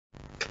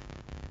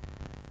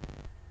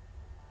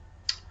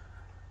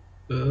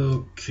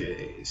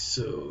Okay,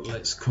 so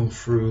let's come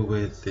through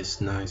with this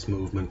nice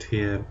movement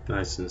here,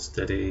 nice and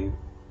steady.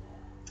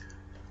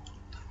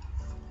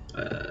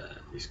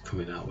 He's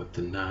coming out with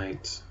the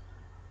knight.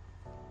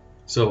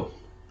 So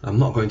I'm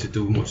not going to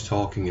do much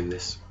talking in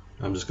this.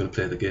 I'm just going to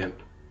play the game.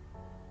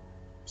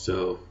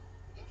 So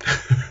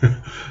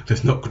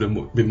there's not going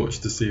to be much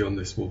to see on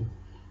this one.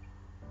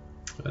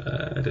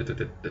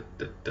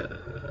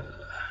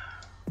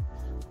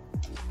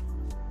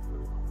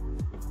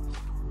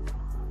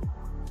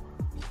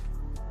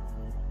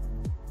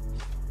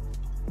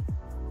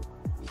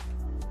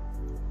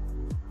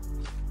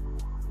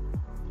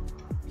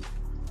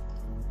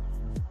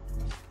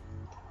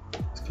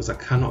 Because I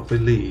cannot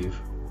believe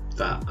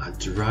that I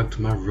dragged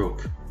my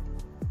rook.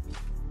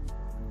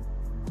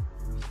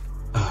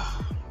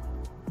 I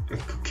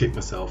could kick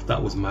myself.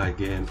 That was my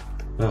game.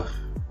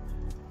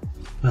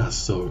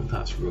 That's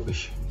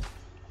rubbish.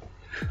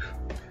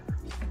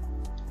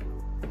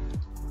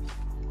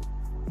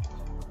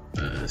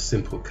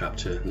 Simple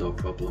capture, no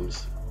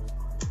problems.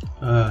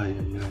 Yeah.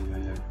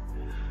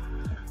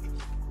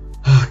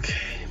 Okay.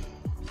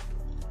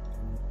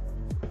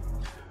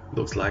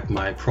 Looks like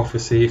my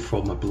prophecy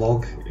from my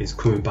blog is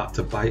coming back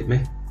to bite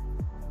me.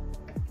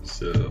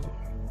 So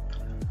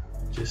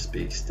just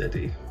be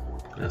steady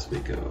as we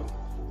go.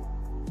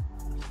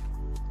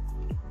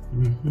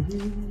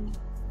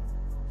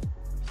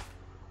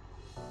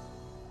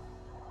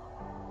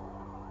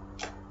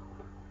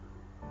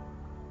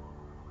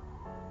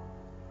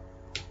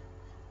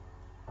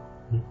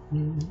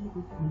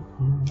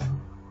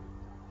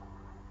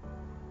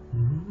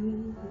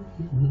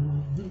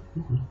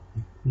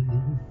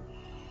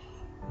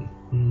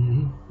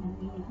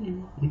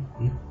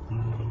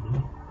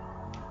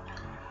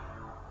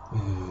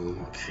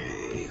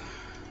 Okay,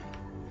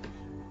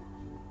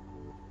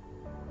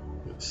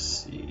 let's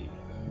see,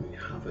 we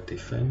have a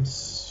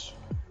defense.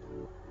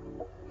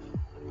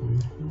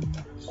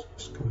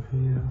 Let's go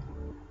here.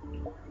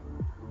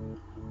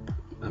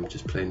 I'm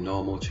just playing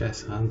normal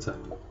chess, aren't I?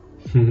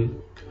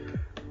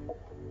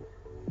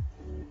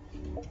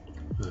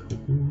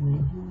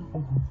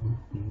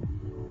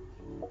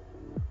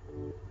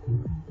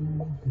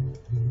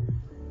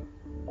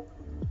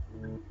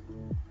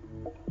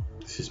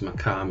 This is my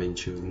calming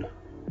tune.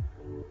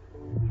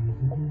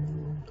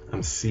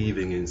 I'm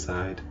seething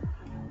inside.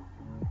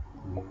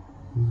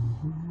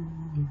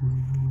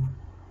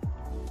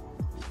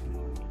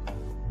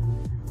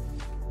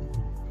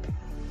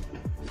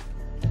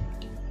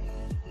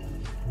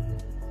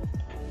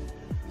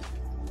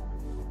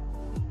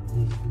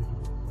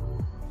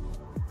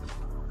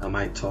 I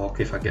might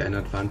talk if I get an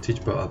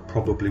advantage, but I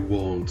probably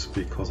won't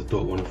because I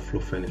don't want to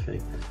fluff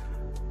anything.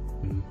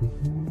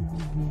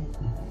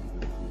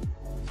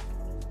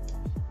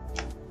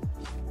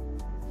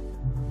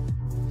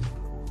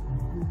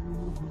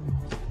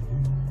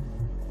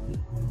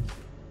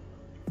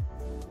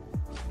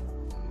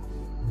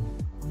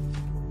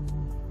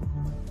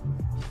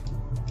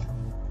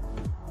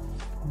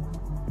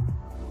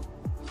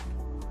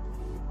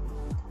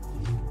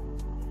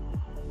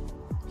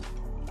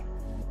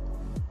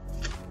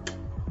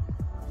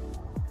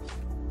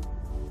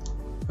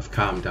 I've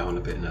calmed down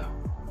a bit now.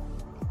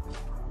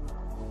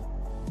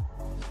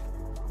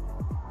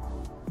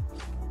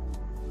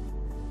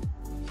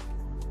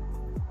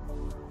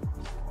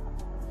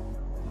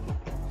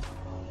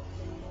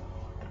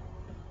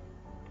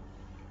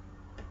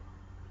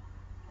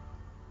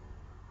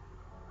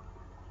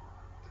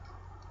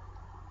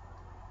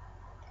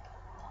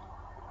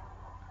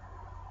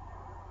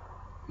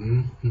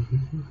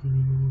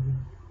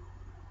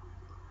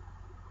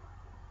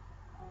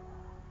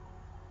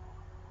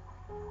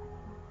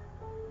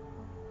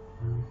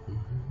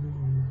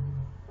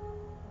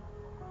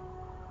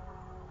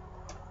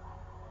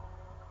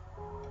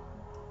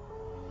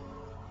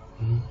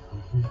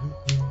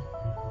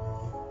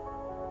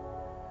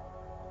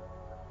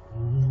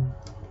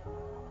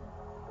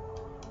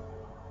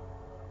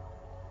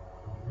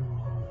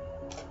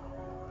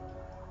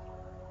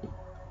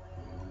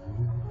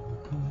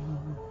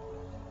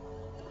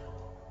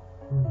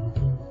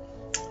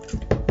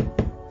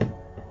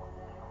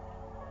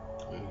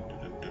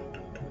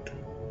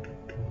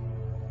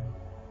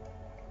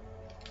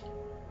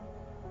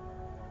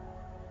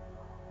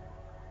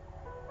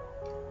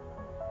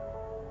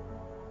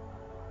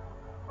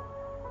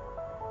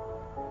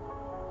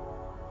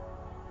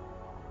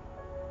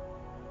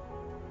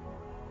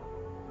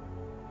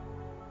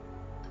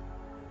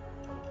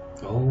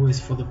 Always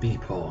for the B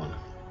pawn.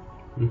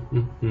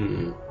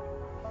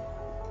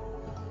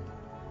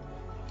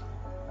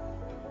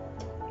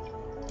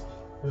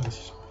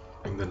 Let's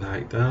bring the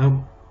knight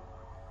down.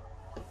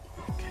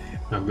 Okay,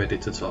 I'm ready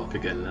to talk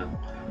again now.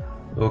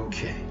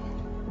 Okay.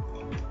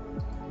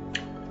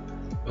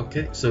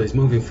 Okay, so he's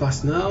moving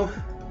fast now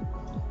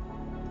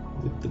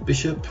with the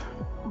bishop.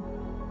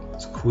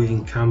 His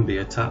queen can be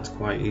attacked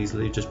quite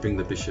easily. Just bring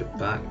the bishop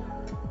back.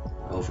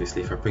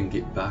 Obviously, if I bring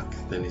it back,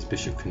 then his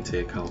bishop can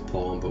take our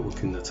pawn, but we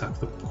can attack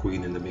the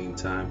queen in the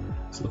meantime.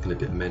 It's looking a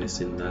bit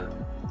menacing there.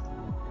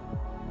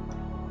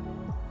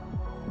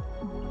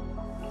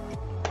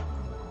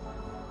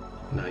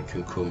 Knight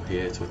can come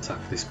here to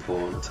attack this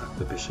pawn, attack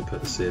the bishop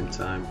at the same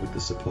time with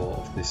the support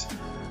of this.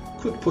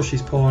 Could push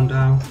his pawn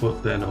down,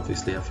 but then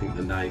obviously I think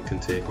the knight can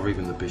take, or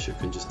even the bishop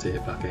can just take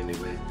it back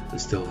anyway and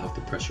still have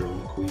the pressure on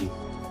the queen.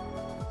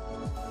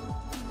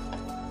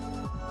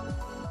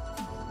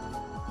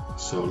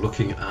 So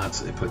looking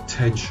at a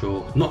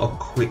potential, not a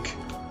quick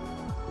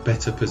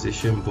better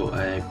position, but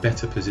a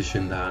better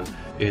position than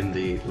in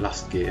the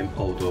last game,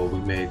 although we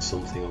made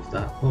something of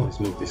that. Oh, let's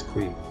move this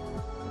queen.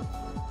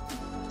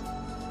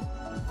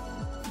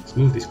 Let's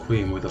move this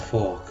queen with a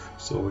fork,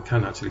 so we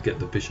can actually get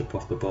the bishop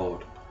off the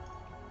board.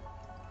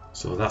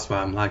 So that's why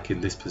I'm liking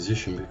this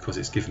position, because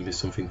it's giving me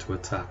something to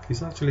attack.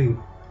 He's actually,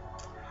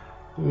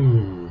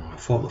 I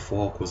thought the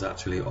fork was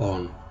actually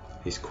on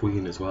his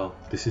queen as well.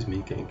 This is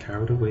me getting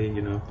carried away,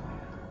 you know,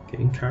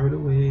 getting carried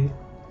away.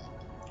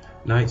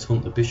 Knights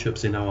hunt the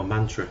bishops in our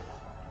mantra.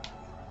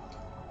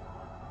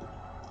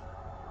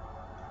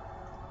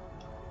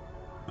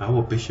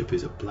 Our bishop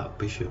is a black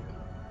bishop.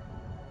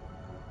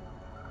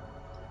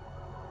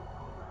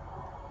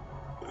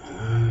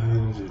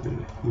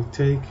 We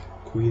take,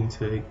 queen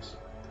takes,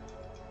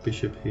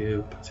 bishop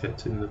here,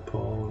 protecting the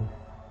pawn.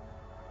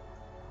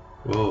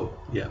 Oh,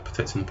 yeah,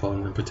 protecting the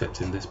pawn and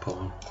protecting this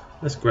pawn.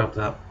 Let's grab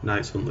that.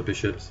 Knights hunt the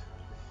bishops.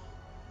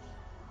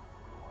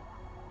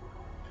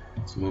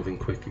 It's moving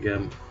quick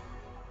again.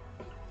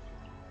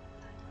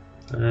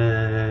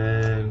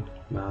 And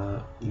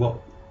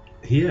what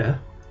here?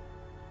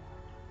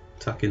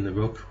 Attacking the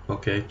rook.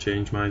 Okay,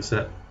 change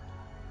mindset.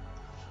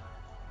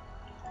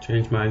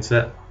 Change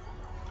mindset.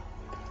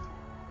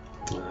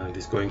 And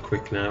it's going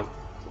quick now.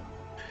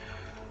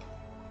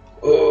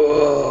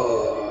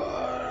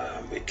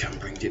 Oh, we can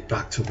bring it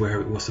back to where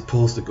it was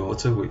supposed to go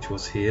to, which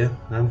was here.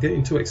 I'm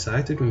getting too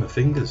excited with my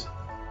fingers.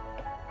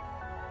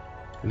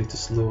 I need to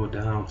slow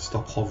down,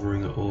 stop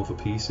hovering over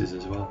pieces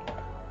as well.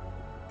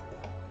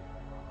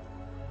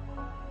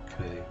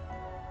 Okay,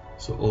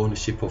 so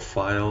ownership of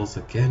files.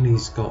 Again,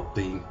 he's got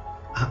the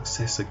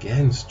access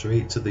again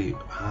straight to the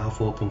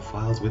half open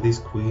files with his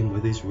queen,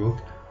 with his rook.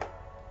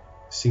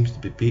 Seems to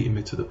be beating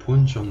me to the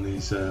punch on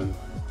these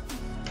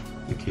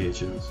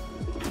occasions.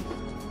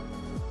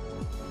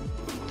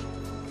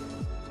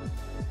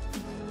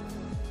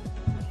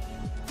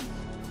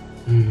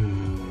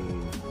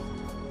 Hmm.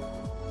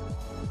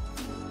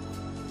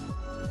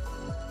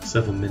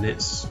 7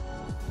 minutes.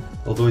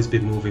 Although he's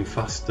been moving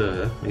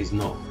faster, he's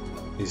not.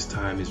 His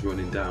time is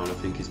running down. I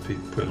think he's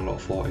been putting a lot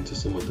of thought into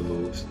some of the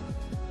moves.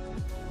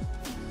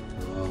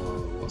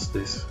 Oh, what's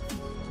this?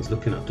 He's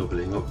looking at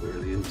doubling up,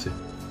 really, isn't he?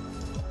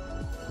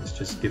 Let's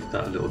just give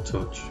that a little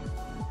touch.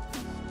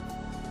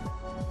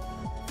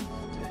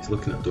 Yeah, he's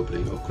looking at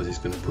doubling up because he's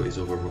going to put his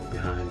other rook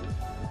behind.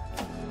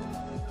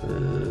 I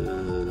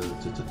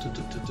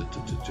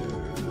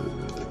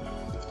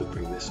have to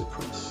bring this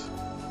across.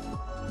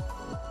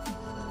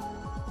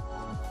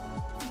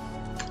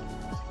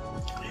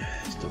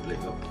 Yeah, he's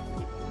doubling up.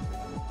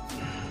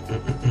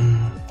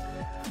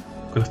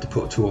 Gonna have to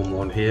put a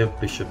 2-on-1 here.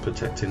 Bishop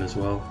protecting as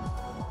well.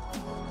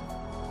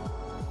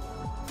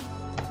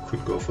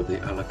 Could go for the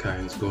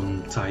Alakine's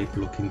gun type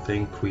looking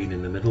thing, queen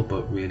in the middle,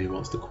 but really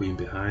wants the queen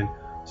behind,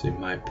 so he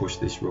might push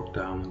this rook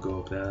down and go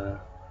up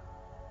there.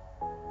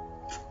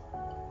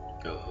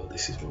 Oh,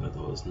 this is one of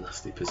those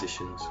nasty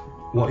positions.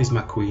 What is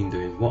my queen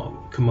doing? What?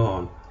 Come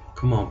on,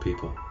 come on,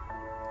 people.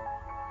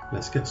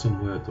 Let's get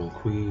some work done.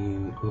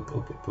 Queen up,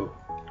 up, up, up.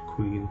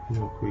 Queen,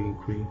 no, queen,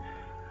 queen.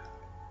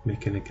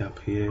 Making a gap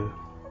here.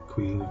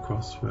 Queen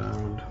across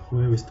round.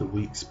 Where is the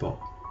weak spot?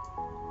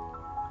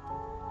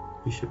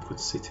 Bishop could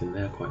sit in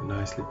there quite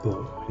nicely,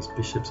 but his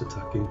bishop's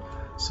attacking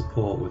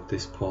support with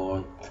this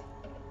pawn.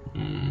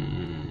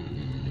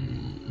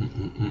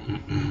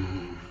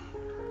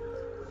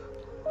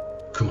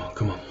 Come on,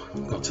 come on.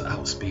 I've got to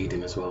outspeed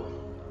him as well.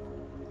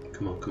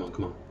 Come on, come on,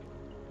 come on.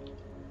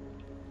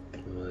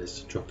 Oh,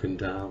 it's dropping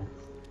down.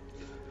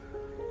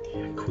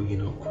 Yeah, queen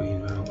up,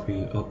 queen round,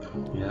 queen up.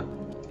 Yeah.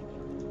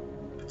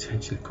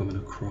 Potentially coming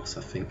across,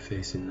 I think,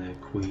 facing their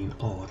queen.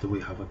 Oh, do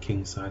we have a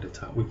kingside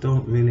attack? We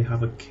don't really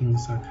have a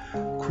kingside.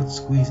 Could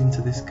squeeze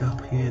into this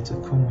gap here to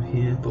come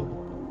here, but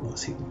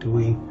what's he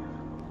doing?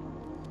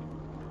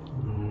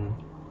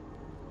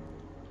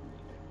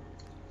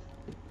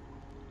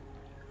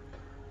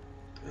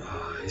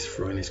 Oh, he's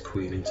throwing his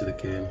queen into the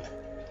game.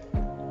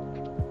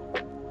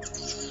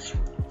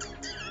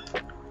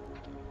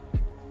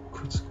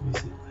 Could squeeze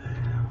it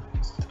there.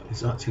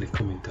 He's actually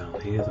coming down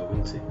here though,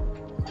 isn't he?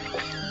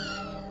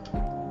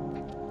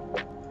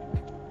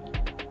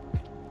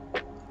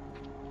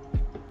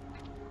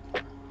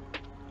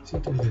 Is he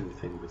doing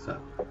anything with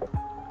that?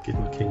 Give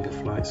my king a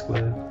flight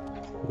square,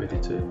 ready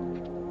to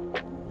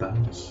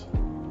bounce.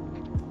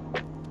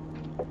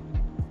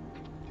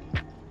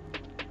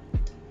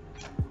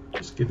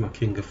 Just give my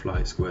king a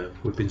flight square.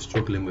 We've been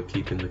struggling with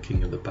keeping the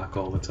king at the back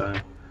all the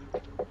time.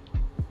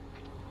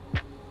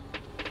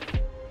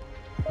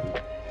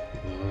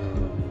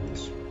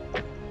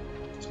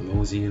 It's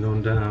moseying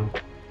on down.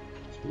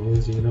 It's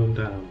moseying on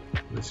down.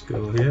 Let's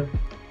go here.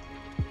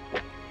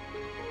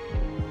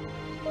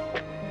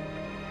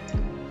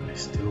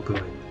 Still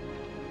going.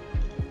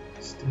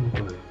 Still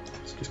going.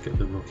 Let's just get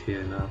the rook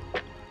here now.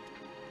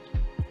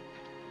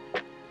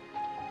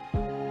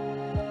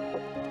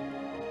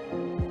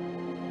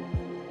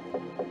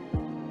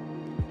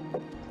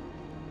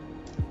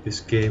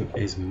 This game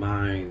is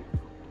mine.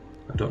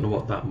 I don't know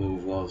what that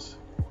move was.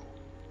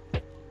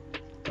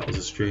 That was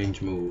a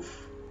strange move.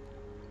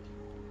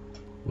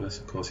 Unless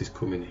of course he's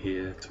coming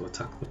here to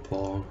attack the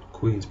pawn.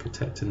 Queen's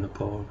protecting the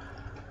pawn.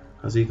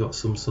 Has he got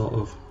some sort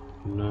of...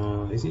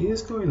 No, he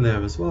is going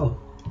there as well.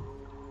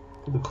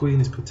 But the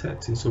queen is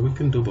protecting, so we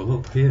can double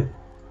up here.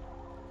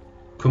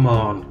 Come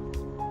on.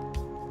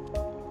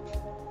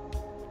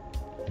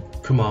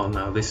 Come on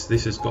now, this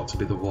has got to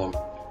be the one.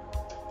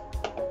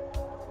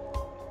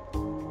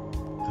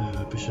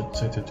 Bishop.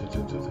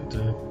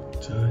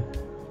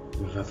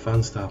 We've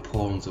advanced our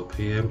pawns up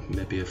here,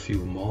 maybe a few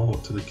more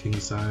up to the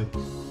king's side.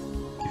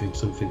 Give him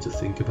something to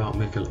think about,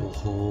 make a little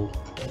hole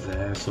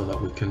there so that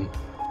we can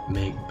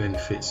make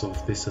benefits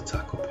of this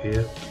attack up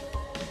here.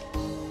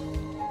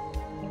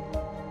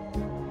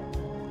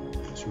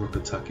 This rook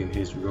attacking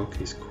his rook,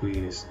 his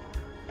queen is...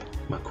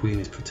 My queen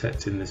is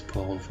protecting this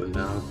pawn for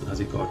now. Has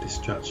he got a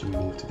distraction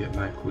move to get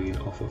my queen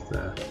off of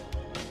there?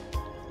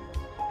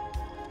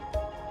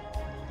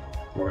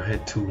 We're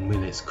ahead 2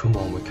 minutes. Come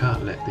on, we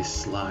can't let this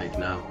slide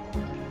now.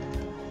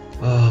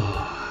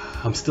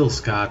 Oh, I'm still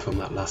scarred from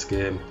that last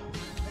game.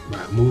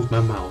 Right, move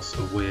my mouse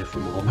away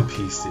from all my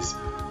pieces.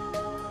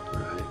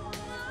 Right.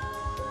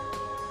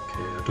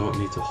 Okay, I don't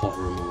need to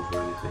hover them over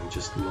or anything,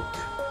 just look.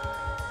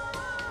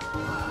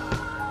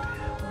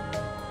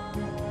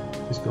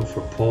 He's gone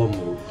for a pawn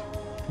move.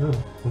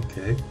 Oh,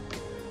 okay.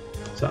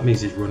 So that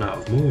means he's run out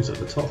of moves at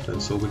the top then,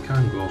 so we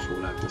can go for,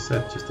 like I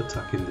said, just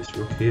attacking this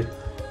rook here.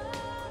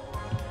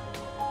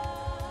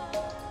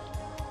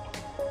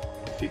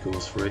 If he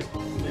goes for it,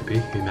 maybe.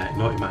 He might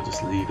not, he might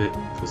just leave it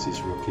because his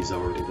rook is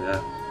already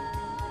there.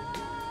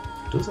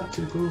 He does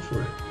actually go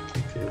for it.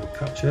 Okay, we'll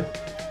capture.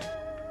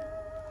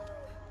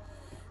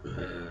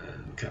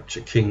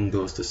 Capture king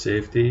goes to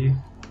safety.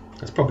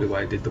 That's probably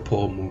why he did the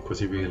pawn move, because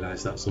he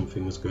realised that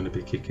something was going to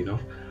be kicking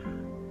off.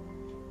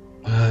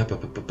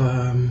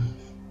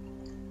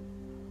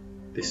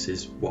 This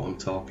is what I'm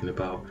talking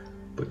about.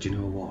 But do you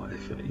know what?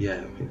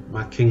 Yeah,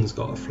 my king's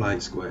got a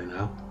flight square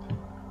now.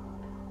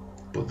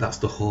 But that's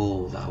the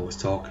hole that I was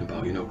talking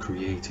about, you know,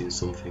 creating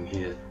something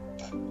here.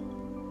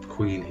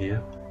 Queen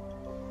here.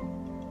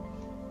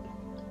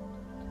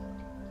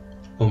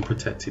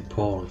 Unprotected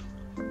pawn.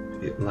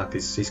 Like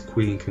his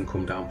queen can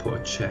come down, put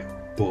a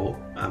check, but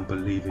I'm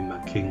believing my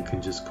king can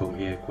just come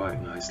here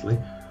quite nicely,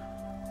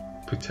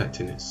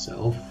 protecting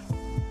itself.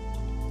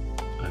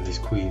 And his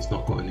queen's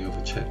not got any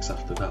other checks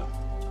after that.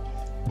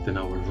 Then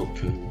our rook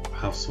can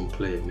have some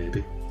play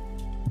maybe.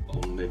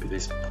 Or maybe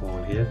this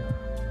pawn here.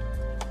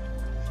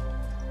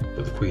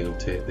 But the queen will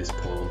take this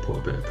pawn, put a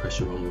bit of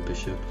pressure on the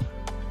bishop.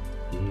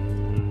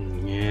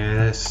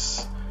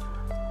 Yes.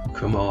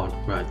 Come on.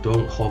 Right,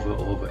 don't hover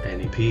over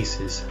any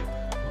pieces.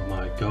 Oh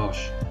my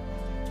gosh.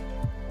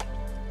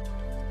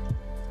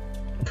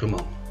 Come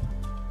on.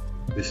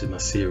 This is my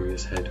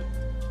serious head.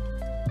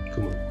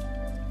 Come on.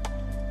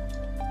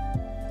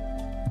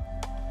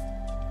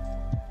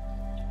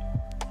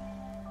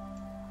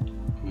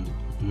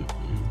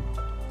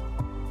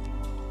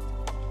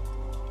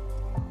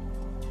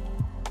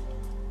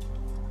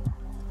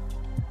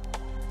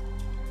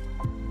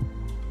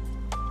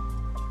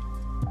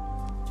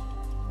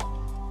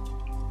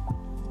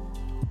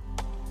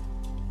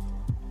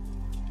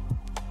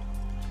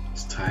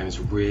 Time's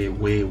way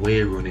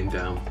running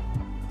down.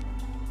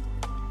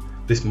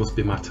 This must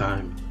be my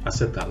time. I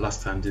said that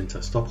last time, didn't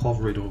I? Stop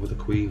hovering over the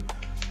queen.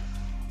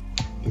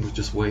 We'll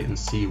just wait and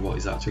see what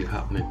is actually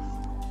happening.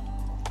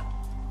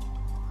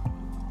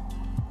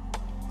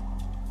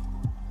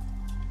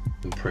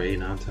 I'm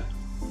praying, aren't I?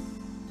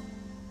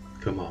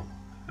 Come on.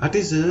 I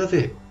deserve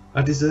it.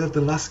 I deserve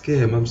the last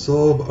game. I'm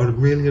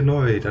really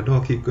annoyed. I know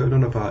I keep going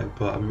on about it,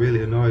 but I'm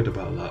really annoyed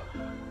about that.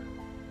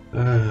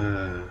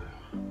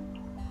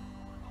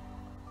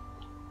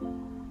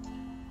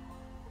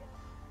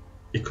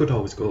 You could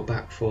always go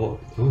back for...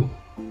 Oh.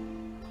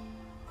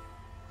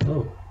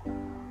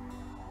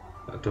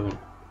 I don't...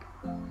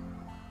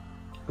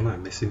 Am I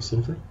missing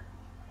something?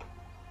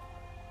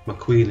 My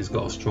queen has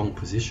got a strong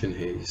position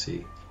here, you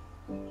see.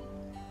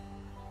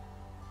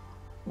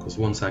 Because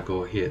once I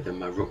go here, then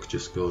my rook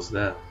just goes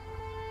there.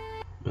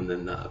 And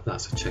then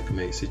that's a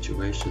checkmate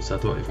situation, so I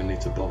don't even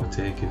need to bother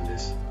taking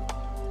this.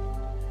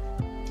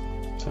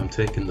 So I'm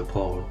taking the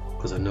pawn,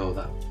 because I know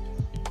that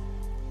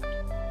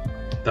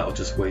that'll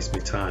just waste me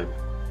time.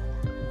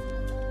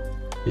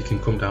 He can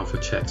come down for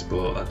checks,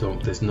 but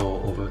there's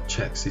no other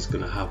checks he's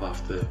going to have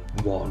after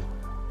one,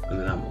 and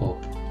then I'm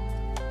up,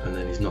 and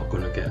then he's not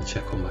going to get a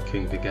check on my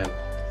king again.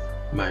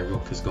 My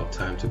rook has got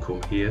time to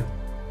come here,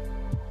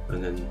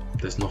 and then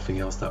there's nothing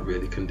else that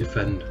really can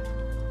defend.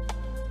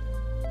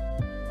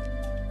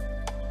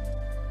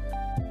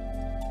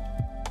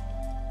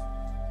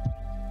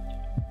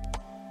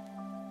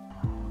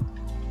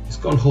 It's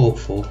gone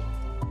hopeful,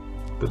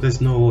 but there's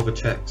no other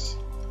checks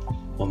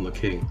on the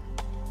king.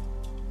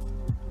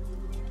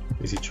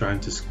 Is he trying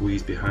to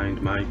squeeze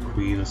behind my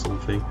queen or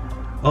something?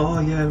 Oh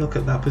yeah, look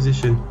at that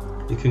position.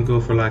 You can go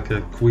for like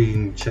a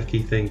queen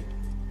checky thing.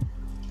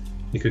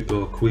 You could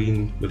go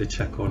queen with a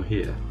check on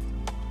here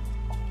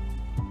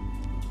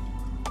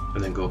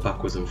and then go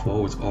backwards and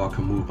forwards, or I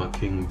can move my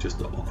king just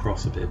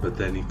across a bit, but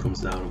then he comes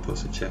down and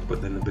puts a check,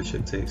 but then the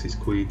bishop takes his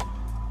queen.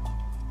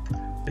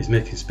 He's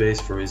making space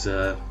for his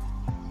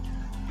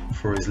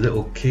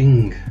little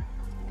king.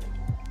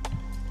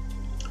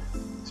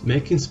 He's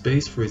making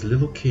space for his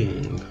little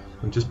king.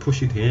 I'm just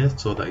pushing here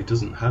so that he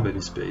doesn't have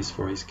any space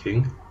for his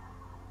king.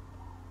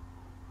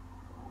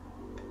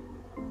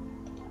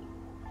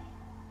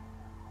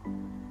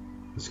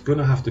 He's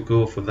gonna have to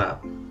go for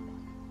that.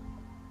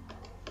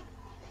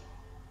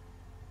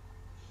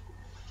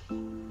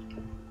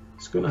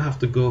 He's gonna have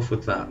to go for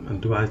that.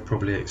 And do I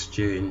probably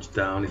exchange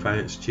down? If I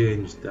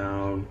exchange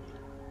down,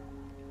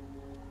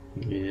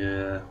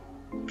 yeah,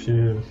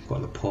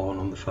 got the pawn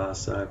on the far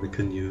side we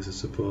can use, I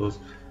suppose.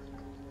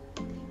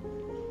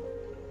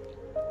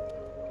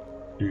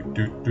 Yeah,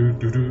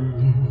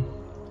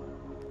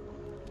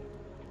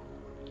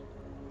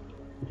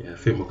 I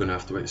think we're gonna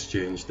have to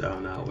exchange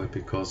down, aren't we?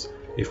 Because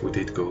if we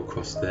did go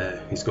across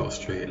there, he's got a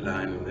straight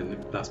line, and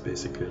then that's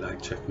basically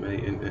like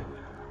checkmate, isn't it?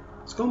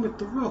 It's gone with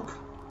the rook.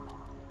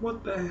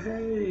 What the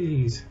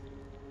haze?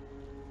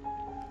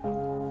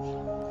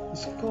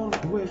 He's gone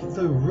with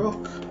the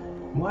rook.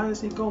 Why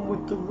has he gone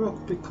with the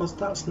rook? Because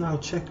that's now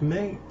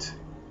checkmate.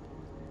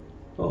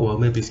 Oh well,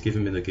 maybe he's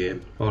giving me the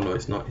game. Oh no,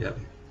 it's not yet.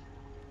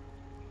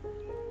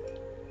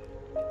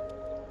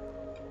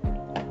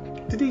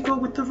 Did he go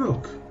with the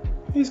rook?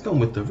 He's gone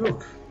with the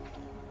rook.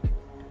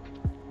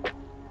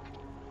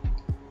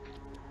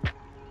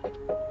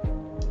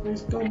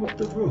 He's gone with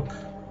the rook.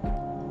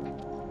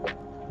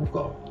 I've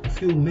got a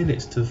few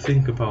minutes to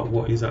think about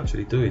what he's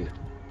actually doing.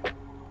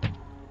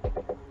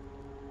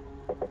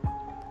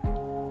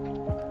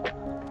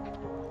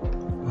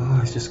 Oh,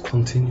 he's just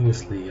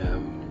continuously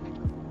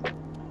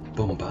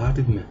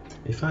bombarded me.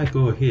 If I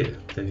go here,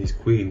 then his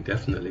queen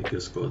definitely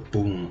just goes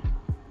boom.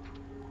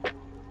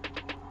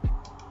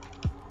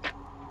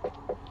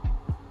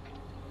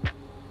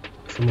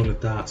 If I'm on a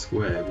dark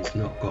square, he's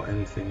not got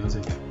anything, has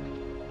he?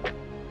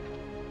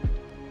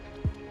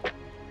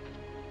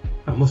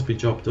 That must be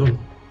job done.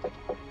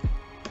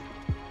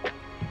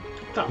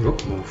 That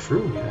rook moved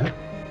through, yeah.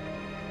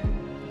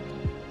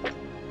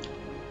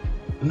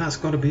 And that's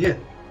got to be it.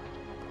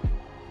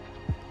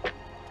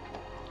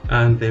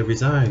 And they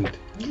resigned.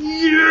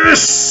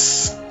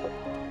 Yes!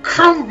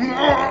 Come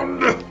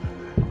on!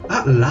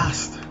 At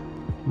last!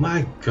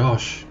 My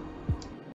gosh.